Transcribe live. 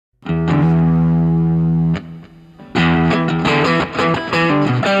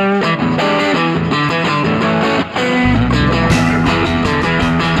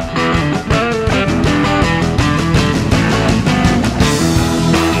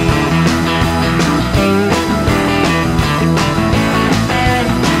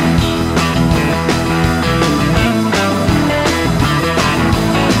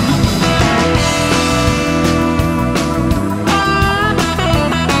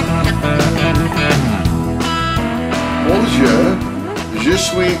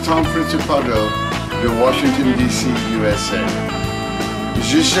suis Tom PRINCIPATO de Washington DC, USA.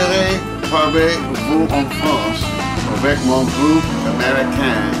 Je serai parmi vous en France avec mon groupe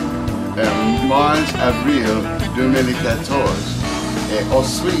américain Avril 2014 et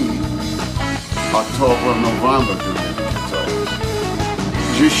aussi octobre-novembre 2014.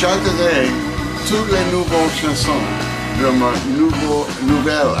 Je chanterai toutes les nouvelles chansons de mon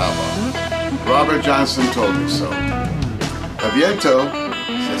nouvel album. Robert Johnson told me so. À bientôt,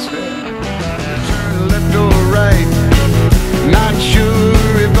 j'espère. Turn left or right, not sure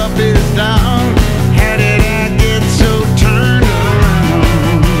if up is down. How did I get so turned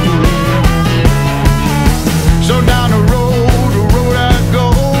around? So down the road I go.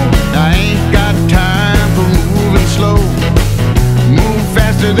 I ain't got time for moving slow. Move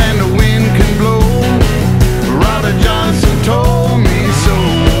faster than the wind can blow. Robert Johnson told me so.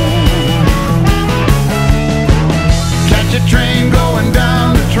 Catch a train going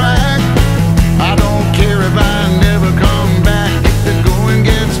down the track. I don't care if I never come back. If the going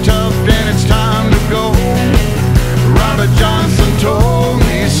gets tough, then it's time to go. Robert Johnson told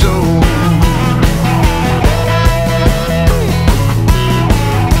me so.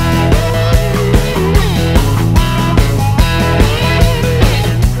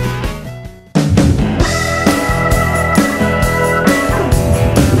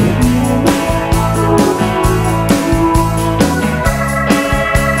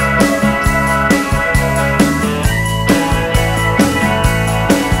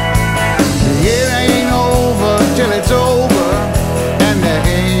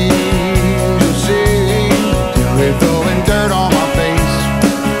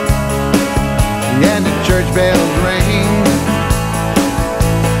 Bells ring.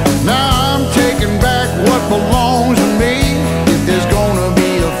 Now I'm taking back what belongs to me. If there's gonna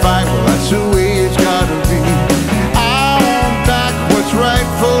be a fight, well, that's the way it's gotta be. I want back what's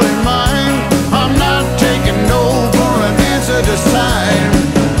rightfully mine. I'm not taking no for an answer this time.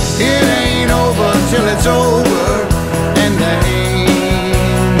 It ain't over till it's over, and the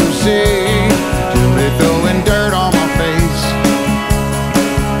angels sing till they're throwing dirt on my face,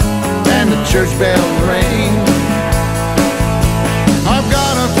 and the church bells ring. I've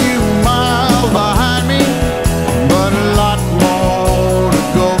got a few miles behind me, but a lot more to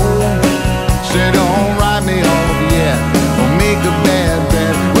go. So don't write me off yet, or make a bad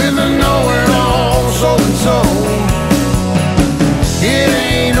bet with a know-it-all so-and-so. It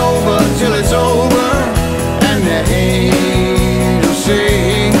ain't over till it's over, and the angels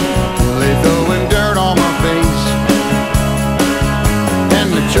sing till they're throwing dirt on my face, and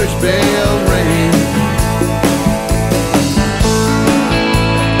the church bells ring.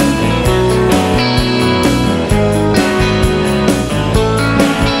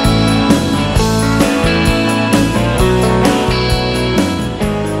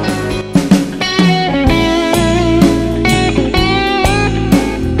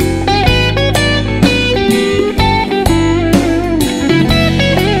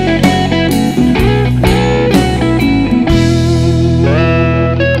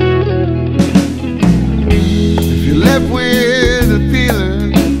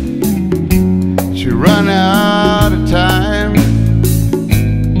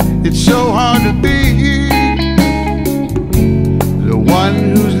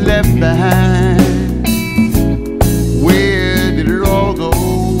 Behind. Where did it all go?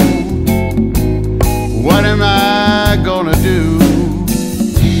 What am I gonna do?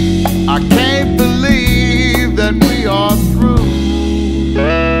 I can't believe that we are through.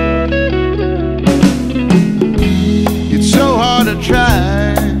 It's so hard to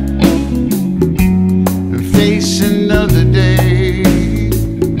try and face another day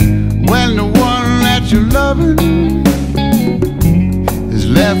when the one that you're loving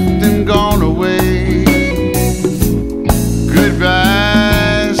left and gone away.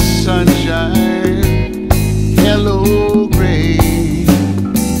 Goodbye, sunshine. Hello, gray.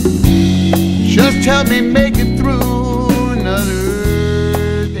 Just help me make it through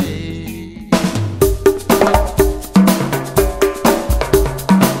another day.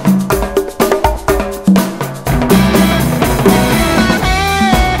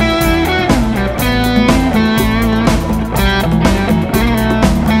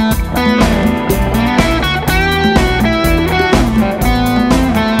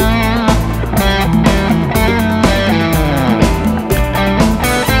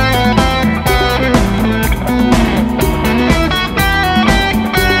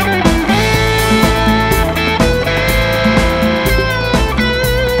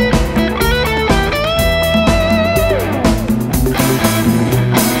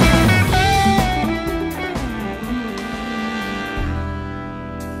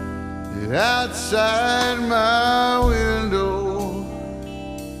 outside my window.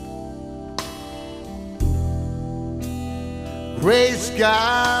 Gray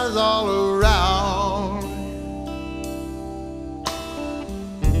skies all around.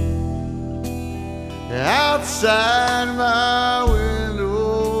 Outside my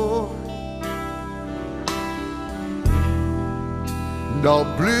window, no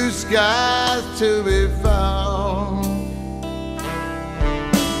blue skies to be found.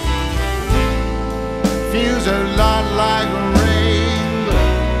 Feels a lot like rain, but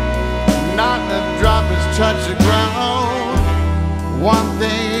not a drop has touched the ground. One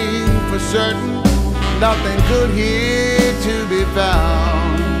thing for certain, nothing good here to be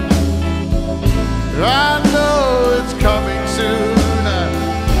found. I know it's coming soon.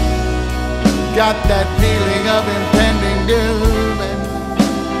 Got that feeling of impending doom,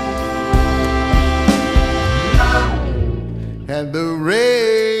 and the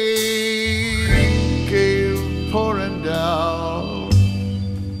rain came pouring down.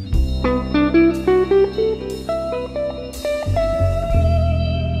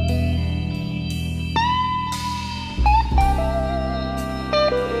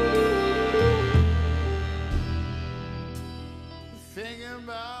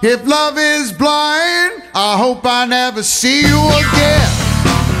 If love is blind, I hope I never see you again.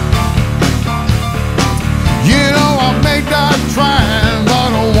 You know I may die trying, but I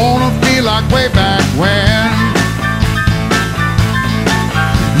don't wanna feel like way back when.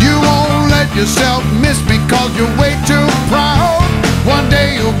 You won't let yourself miss me 'cause you're way too proud. One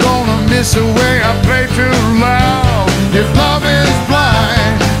day you're gonna miss the way I play too loud. If love is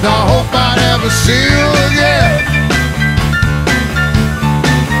blind, I hope I never see you again.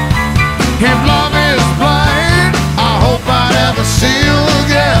 If love is blind, I hope I never see you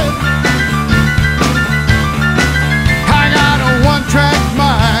again. I got a one-track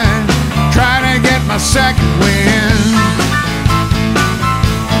mind, trying to get my second wind.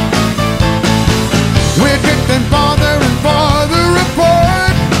 We're drifting farther and farther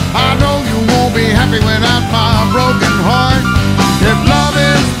apart. I know you won't be happy without my broken heart. If love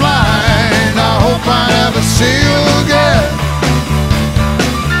is blind, I hope I never see you again.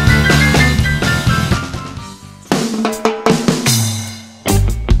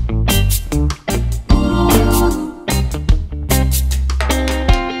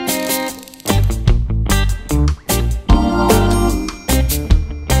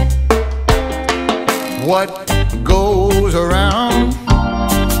 What goes around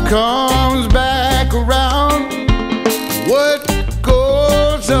comes back around. What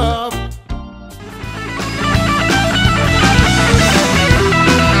goes up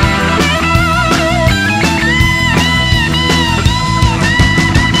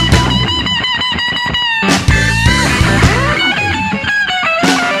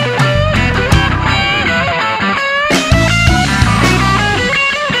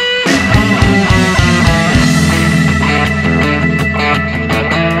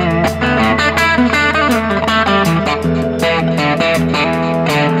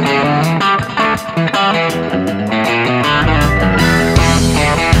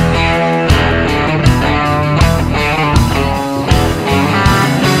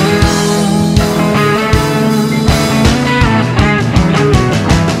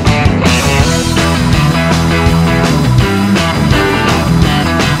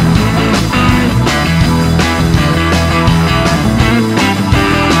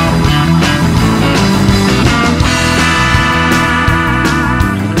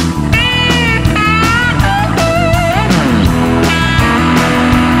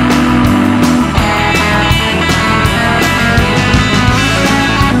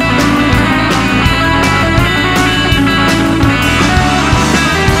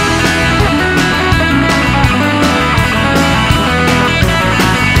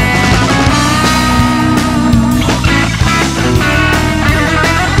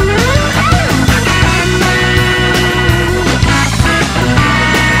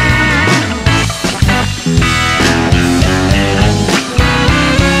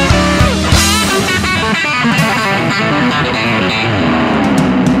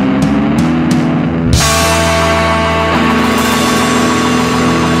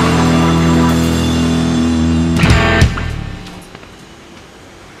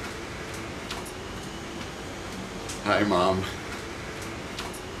Hi, Mom.